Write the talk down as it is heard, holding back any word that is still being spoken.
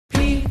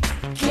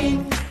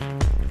King,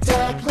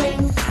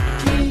 Duckling,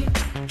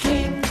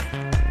 King,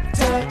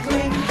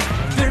 Duckling.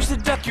 There's a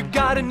duck you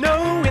gotta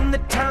know in the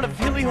town of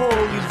Hilly Hole.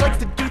 He likes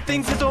to do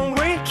things his own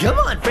way. Come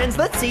on, friends,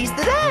 let's seize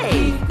the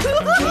day.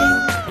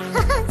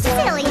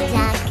 Silly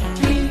duck.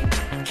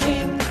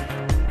 King,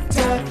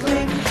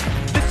 Duckling.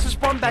 This is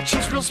Wombat,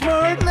 she's real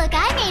smart. Look,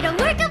 I made a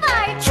work of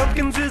art.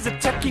 Chumpkins is a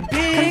techie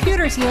pig.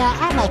 Computers, yeah,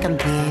 I like them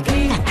big.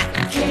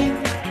 King,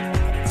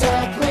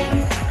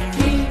 Duckling,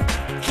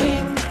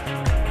 King,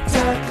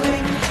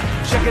 Duckling.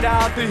 Check it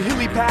out, the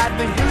hilly pad,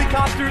 the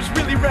helicopter's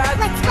really rad.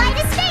 Let's fly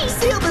to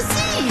space. Feel the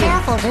sea.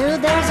 Careful,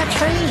 dude, there's a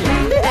tree.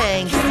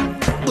 Thanks.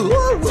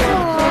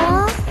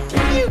 Aww.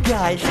 You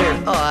guys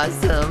are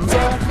awesome.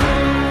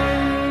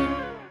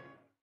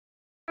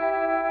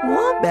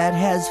 Wombat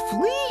has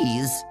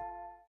fleas.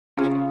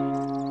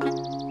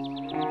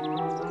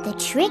 The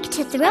trick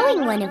to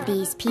throwing one of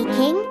these,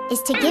 Peking,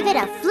 is to give it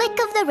a flick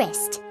of the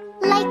wrist.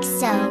 Like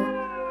so.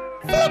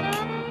 Flick!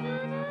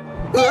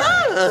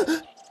 Ah!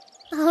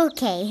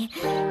 Okay,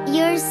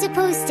 you're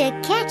supposed to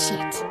catch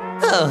it.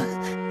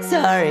 Oh,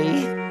 sorry.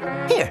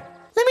 Here,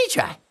 let me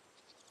try.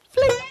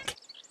 Flick.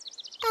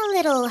 A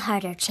little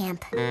harder,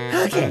 champ.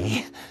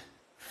 Okay.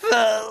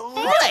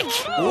 Flick.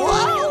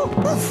 Whoa.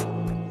 Oof.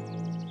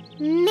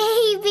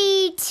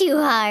 Maybe too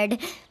hard.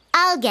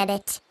 I'll get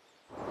it.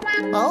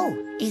 Oh,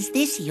 is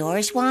this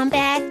yours,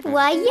 Wombat?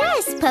 Why,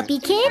 yes, puppy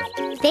kid.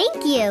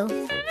 Thank you.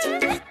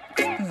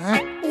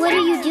 What are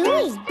you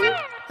doing?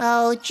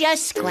 Oh,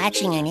 just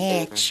scratching an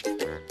itch.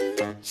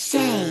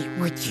 Say,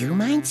 would you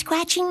mind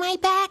scratching my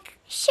back?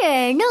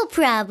 Sure, no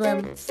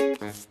problem.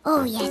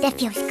 Oh, yeah, that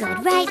feels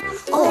good, right?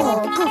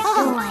 Oh, good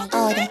boy.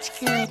 Oh, that's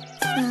good.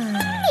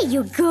 Here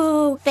you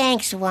go.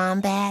 Thanks,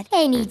 Wombat.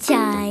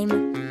 Anytime.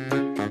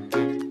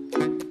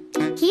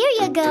 Here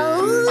you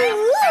go.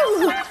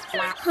 Ooh.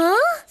 Huh?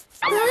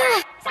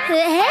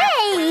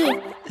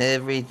 Hey!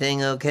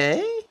 Everything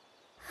okay?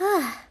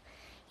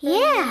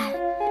 Yeah,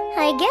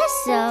 I guess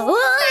so.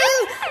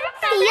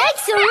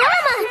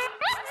 Yikes-a-rama!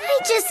 I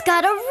just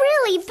got a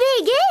really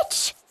big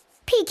itch.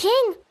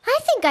 Peking, I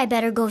think I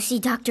better go see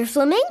Dr.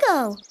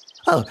 Flamingo.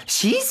 Oh,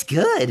 she's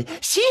good.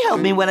 She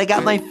helped me when I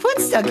got my foot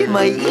stuck in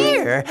my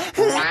ear. Wait,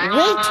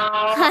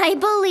 I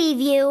believe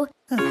you.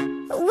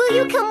 Will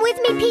you come with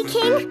me,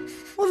 Peking?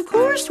 Of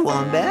course,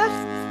 Wombat.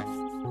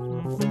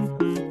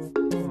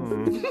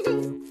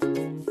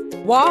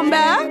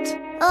 Wombat?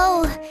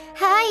 Oh,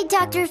 hi,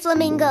 Dr.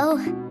 Flamingo.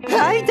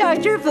 Hi,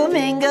 Dr.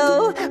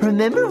 Flamingo.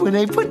 Remember when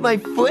I put my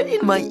foot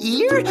in my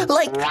ear?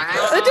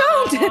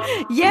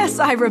 Don't! Yes,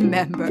 I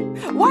remember.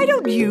 Why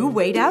don't you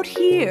wait out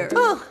here?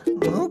 Oh,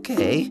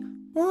 okay.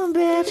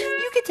 Wombat,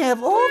 you get to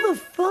have all the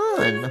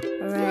fun.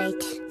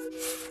 Right.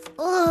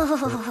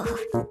 Oh.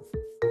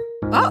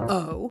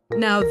 Uh-oh.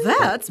 Now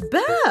that's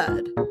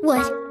bad.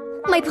 What?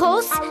 My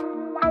pulse?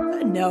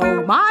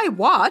 No, my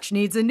watch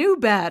needs a new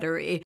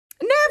battery.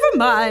 Never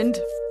mind.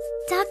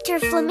 Dr.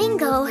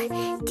 Flamingo,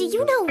 do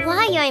you know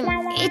why I'm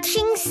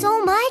itching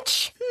so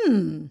much?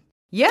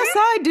 Yes,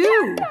 I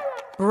do.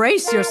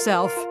 Brace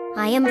yourself.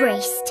 I am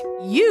braced.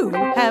 You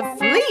have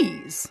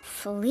fleas.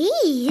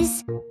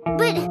 Fleas?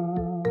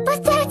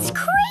 But that's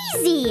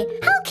crazy!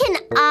 How can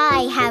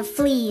I have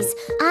fleas?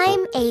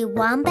 I'm a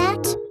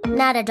wombat,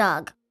 not a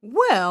dog.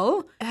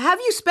 Well, have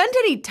you spent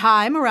any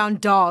time around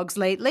dogs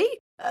lately?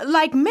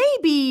 Like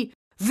maybe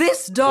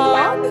this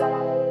dog?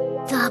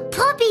 The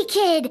puppy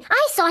kid!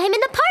 I saw him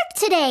in the park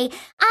today.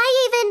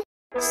 I even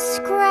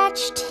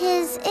scratched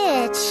his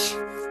itch.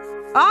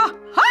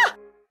 Aha!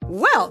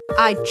 Well,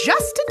 I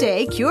just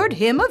today cured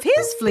him of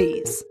his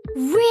fleas.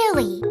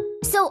 Really?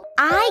 So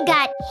I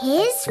got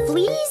his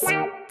fleas?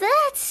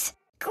 That's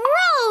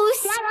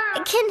gross!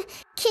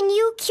 Can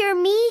you cure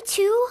me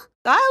too?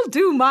 I'll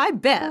do my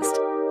best.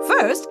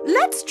 First,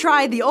 let's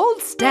try the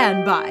old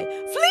standby,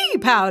 flea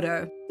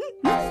powder.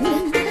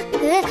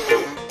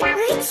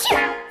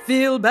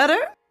 Feel better?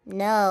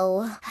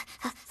 No.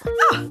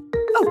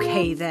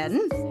 Okay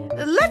then.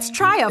 Let's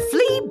try a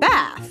flea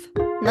bath.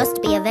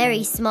 Must be a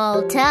very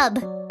small tub.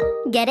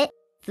 Get it?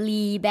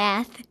 Flea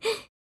bath.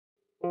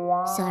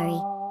 Sorry.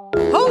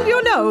 Hold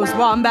your nose,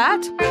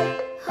 Wombat.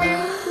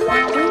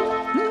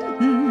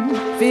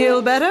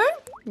 Feel better?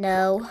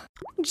 No.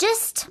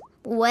 Just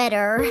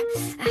wetter.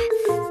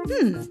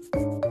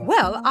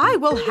 Well, I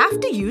will have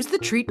to use the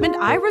treatment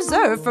I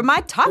reserve for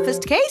my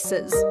toughest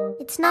cases.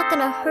 It's not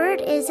gonna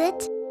hurt, is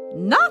it?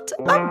 Not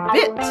a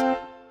bit.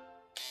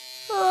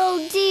 Oh,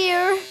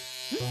 dear.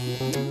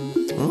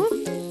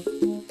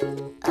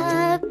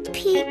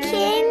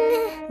 Peking?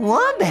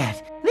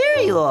 Wombat, there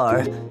you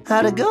are.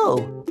 How'd it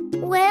go?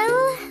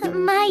 Well,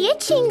 my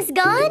itching's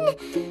gone,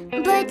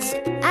 but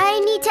I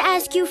need to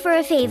ask you for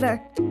a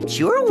favor.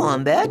 Sure,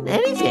 Wombat,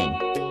 anything.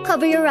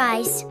 Cover your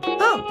eyes.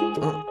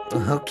 Oh,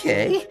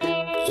 okay.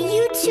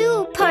 You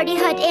too, Party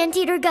Hut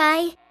Anteater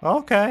guy.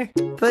 Okay.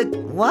 But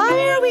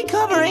why are we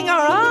covering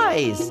our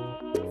eyes?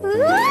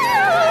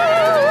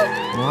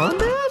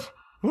 Wombat?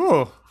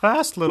 Ooh,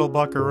 fast little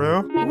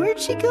buckaroo. Where'd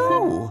she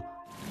go?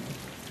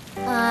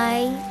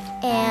 I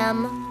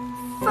am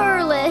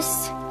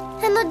furless.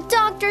 And the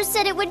doctor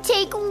said it would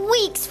take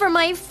weeks for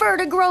my fur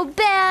to grow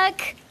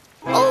back.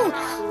 Oh,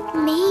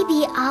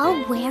 maybe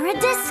I'll wear a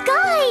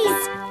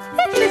disguise.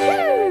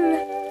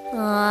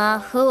 Aw,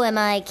 who am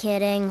I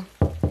kidding?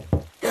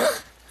 Who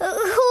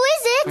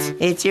is it?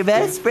 It's your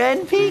best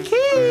friend,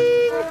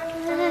 Peking.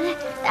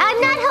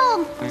 I'm not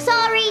home.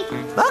 Sorry.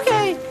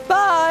 Okay,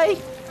 bye.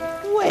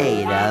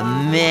 Wait a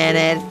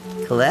minute.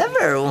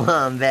 Clever,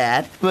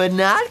 Wombat, but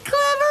not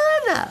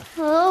clever enough.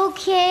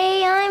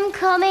 Okay, I'm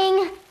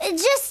coming.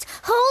 Just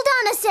hold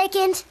on a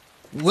second.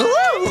 Whoa!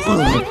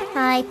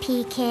 Hi,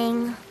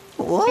 Peking.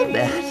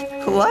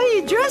 Wombat, why are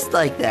you dressed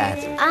like that?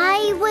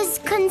 I was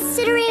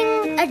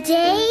considering a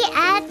day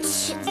at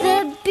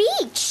the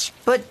beach.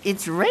 But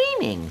it's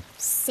raining.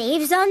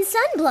 Saves on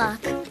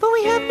sunblock. But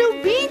we have no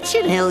beach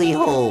in Hilly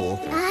Hole.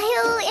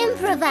 I'll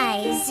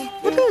improvise.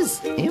 What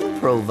does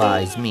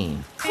improvise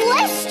mean?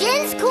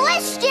 Questions,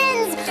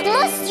 questions!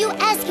 Must you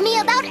ask me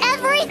about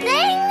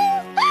everything?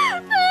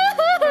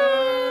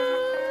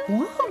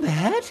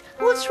 Wombat,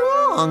 what's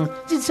wrong?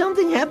 Did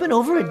something happen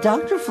over at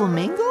Dr.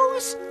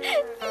 Flamingo's?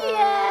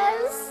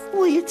 Yes.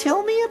 Will you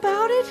tell me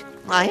about it?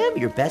 I am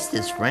your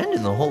bestest friend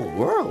in the whole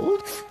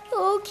world.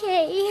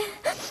 Okay,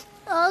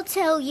 I'll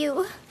tell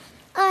you.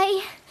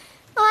 I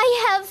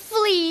have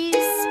fleas.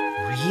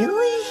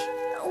 Really?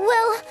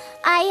 Well,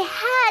 I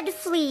had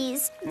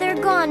fleas. They're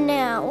gone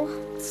now.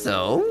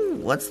 So,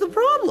 what's the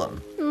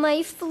problem?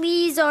 My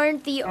fleas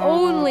aren't the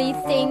only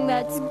thing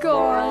that's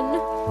gone.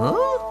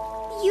 Huh?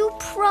 You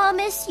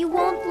promise you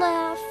won't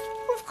laugh?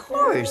 Of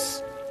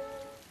course.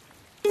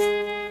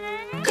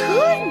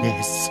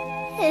 Goodness!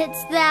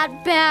 It's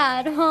that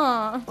bad,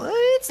 huh? Well,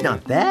 it's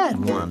not bad,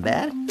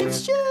 Wombat.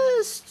 It's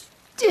just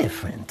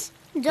different.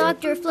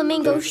 Dr.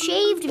 Flamingo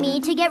shaved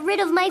me to get rid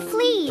of my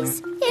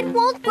fleas. It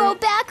won't grow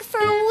back for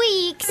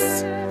weeks.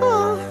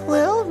 Oh,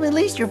 well, at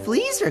least your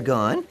fleas are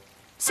gone.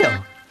 So,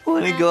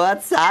 want to go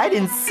outside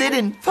and sit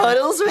in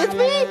puddles with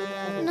me?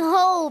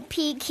 No,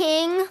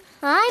 Peking.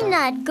 I'm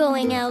not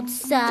going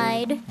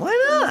outside. Why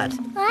not?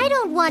 I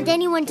don't want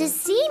anyone to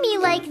see me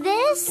like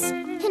this.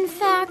 In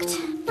fact,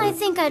 I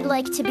think I'd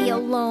like to be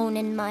alone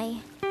in my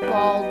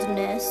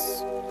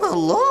baldness.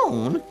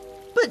 Alone?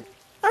 But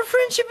our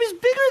friendship is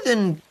bigger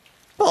than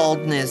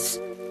baldness.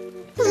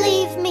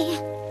 Leave me,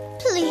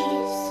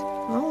 please.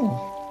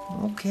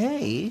 Oh,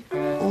 okay.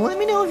 Well, let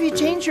me know if you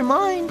change your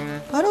mind.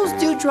 Puddles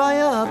do dry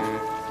up.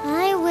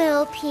 I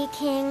will,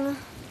 Peking.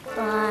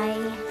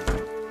 Bye.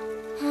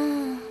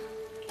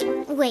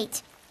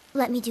 Wait,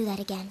 let me do that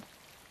again.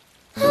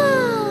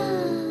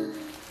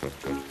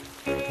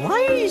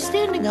 Why are you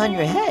standing on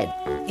your head?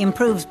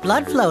 Improves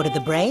blood flow to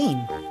the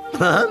brain.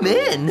 I'm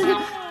in.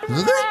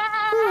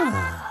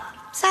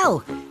 So,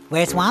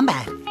 where's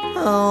Wombat?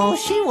 Oh,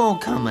 she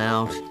won't come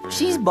out.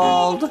 She's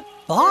bald.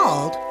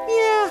 Bald?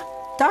 Yeah,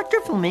 Dr.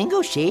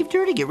 Flamingo shaved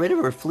her to get rid of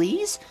her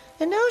fleas,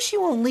 and now she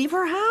won't leave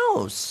her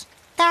house.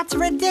 That's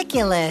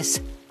ridiculous.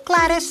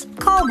 Gladys,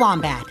 call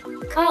Wombat.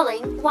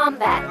 Calling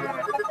Wombat.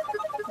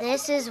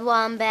 This is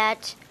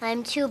Wombat.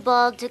 I'm too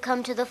bald to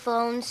come to the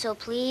phone, so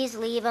please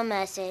leave a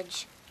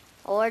message.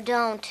 Or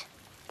don't.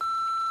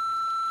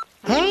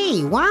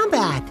 Hey,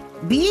 Wombat.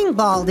 Being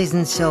bald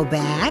isn't so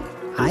bad.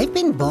 I've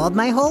been bald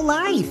my whole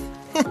life.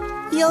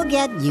 You'll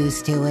get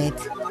used to it.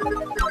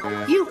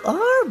 You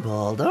are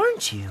bald,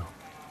 aren't you?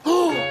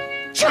 Oh,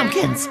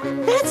 Chumpkins,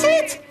 that's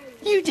it!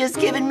 You just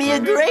given me a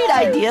great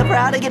idea for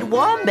how to get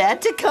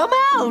Wombat to come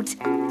out.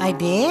 I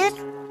did?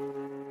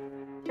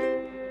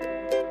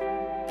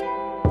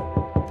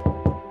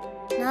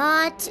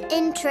 Not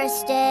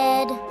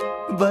interested.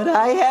 But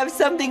I have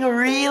something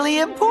really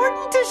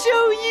important to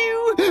show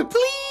you.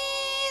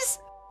 Please?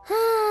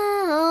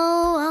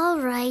 Oh, all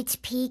right,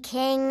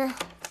 Peking.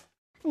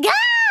 Gah!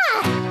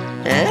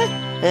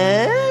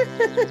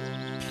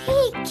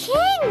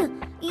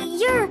 Peking,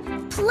 you're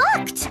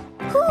plucked.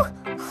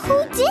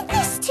 Who did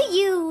this to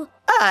you?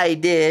 I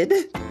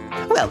did.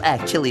 Well,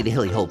 actually, the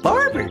Hilly Hole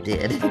Barber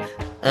did.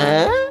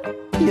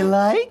 You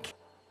like?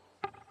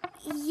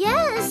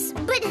 Yes,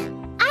 but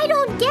I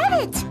don't get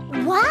it.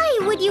 Why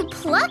would you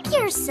pluck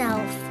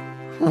yourself?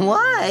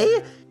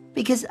 Why?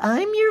 Because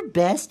I'm your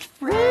best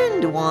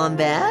friend,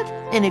 Wombat.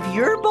 And if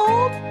you're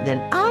bald, then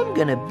I'm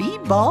gonna be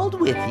bald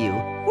with you.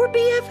 We're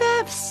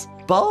BFFs.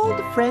 Bald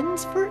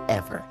friends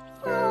forever.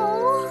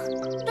 Oh,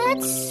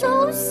 that's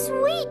so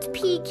sweet,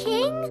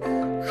 Peking.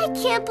 I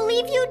can't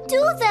believe you'd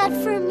do that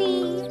for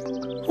me.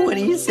 What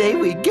do you say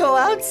we go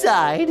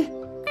outside?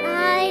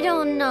 I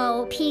don't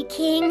know,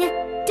 Peking.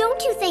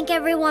 Don't you think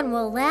everyone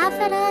will laugh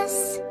at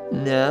us?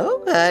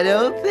 No, I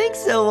don't think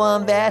so,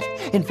 Wombat.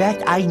 In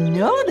fact, I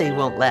know they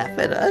won't laugh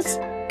at us.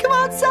 Come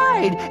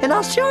outside, and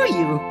I'll show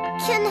you.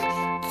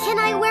 Can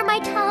I wear my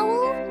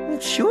towel?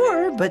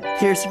 Sure, but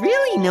there's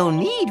really no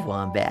need,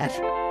 Wombat.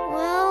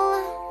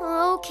 Well,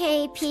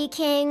 okay,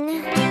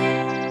 Peking.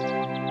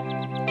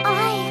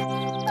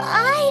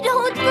 I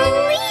don't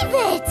believe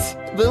it!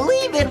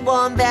 Believe it,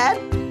 Wombat.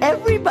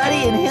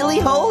 Everybody in Hilly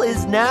Hole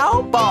is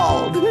now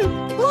bald.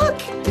 Look,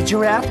 the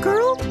giraffe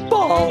girl,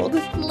 bald. bald.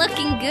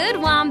 Looking good,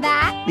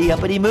 Wombat. The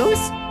uppity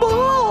moose,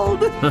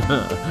 bald.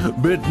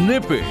 Bit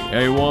nippy,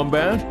 eh,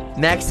 Wombat?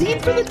 Maxine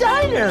for the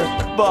diner,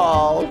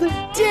 bald.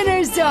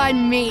 Dinner's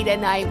on me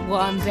tonight,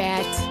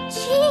 Wombat.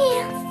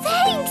 Gee,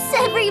 thanks,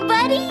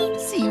 everybody.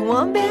 See,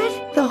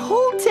 Wombat? The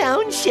whole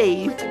town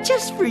shaved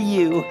just for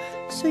you,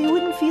 so you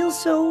wouldn't feel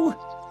so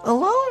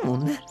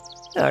alone.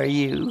 Are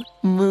you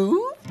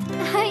moved?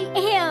 I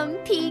am,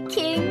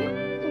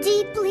 Peking.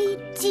 Deeply,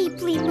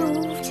 deeply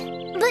moved.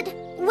 But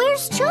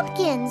where's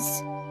Chumpkins?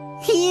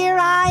 Here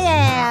I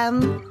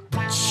am.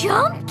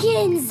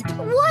 Chumpkins!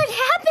 What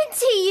happened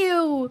to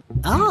you?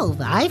 Oh,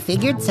 I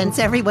figured since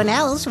everyone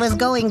else was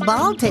going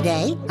bald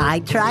today,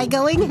 I'd try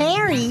going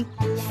hairy.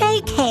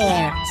 Fake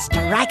hair.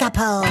 Strike a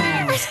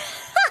pose.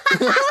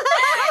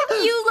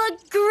 You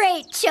look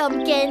great,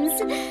 Chumpkins.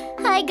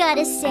 I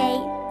gotta say,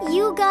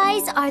 you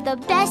guys are the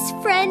best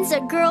friends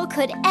a girl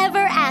could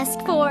ever ask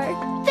for.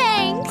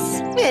 Thanks.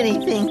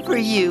 Anything for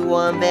you,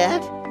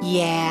 Wombat.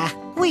 Yeah,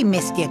 we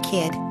missed you,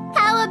 kid.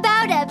 How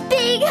about a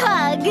big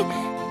hug?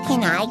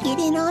 Can I get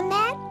in on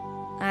that?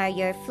 Are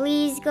your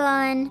fleas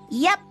gone?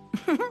 Yep.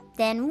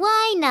 Then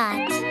why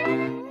not?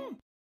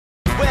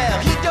 Well,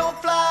 he don't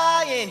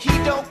fly and he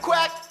don't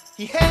quack.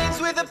 He hangs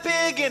with a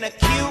pig and a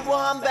cute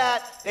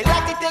wombat. They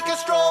like to take a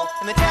stroll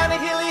in the town of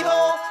Hilly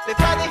Hole. They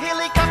fly the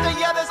helicopter,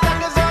 yeah, the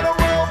suckers on a